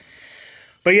 states.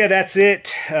 But yeah, that's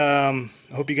it. I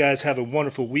hope you guys have a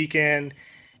wonderful weekend.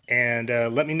 And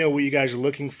let me know what you guys are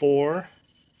looking for.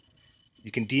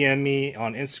 You can DM me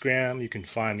on Instagram. You can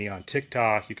find me on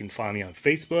TikTok. You can find me on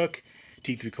Facebook.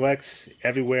 T3 Collects.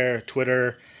 Everywhere.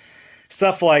 Twitter.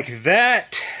 Stuff like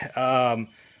that.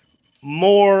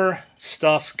 More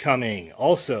stuff coming.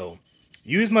 Also,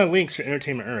 use my links for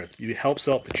Entertainment Earth. It helps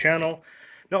out the channel.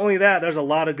 Not only that, there's a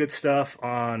lot of good stuff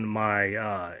on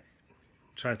my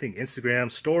trying to think,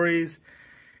 Instagram stories.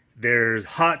 There's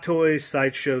Hot Toys,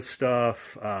 Sideshow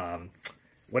stuff,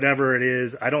 whatever it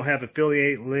is. I don't have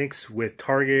affiliate links with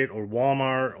Target or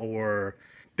Walmart or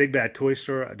Big Bad Toy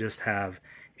Store. I just have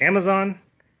Amazon,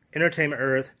 Entertainment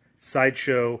Earth,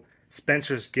 Sideshow,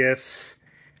 Spencer's Gifts.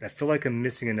 And I feel like I'm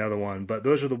missing another one, but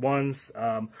those are the ones.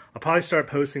 I'll probably start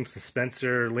posting some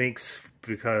Spencer links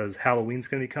because Halloween's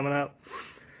going to be coming up.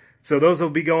 So those will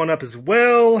be going up as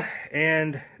well.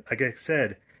 And like I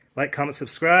said, like, comment,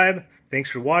 subscribe. Thanks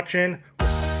for watching.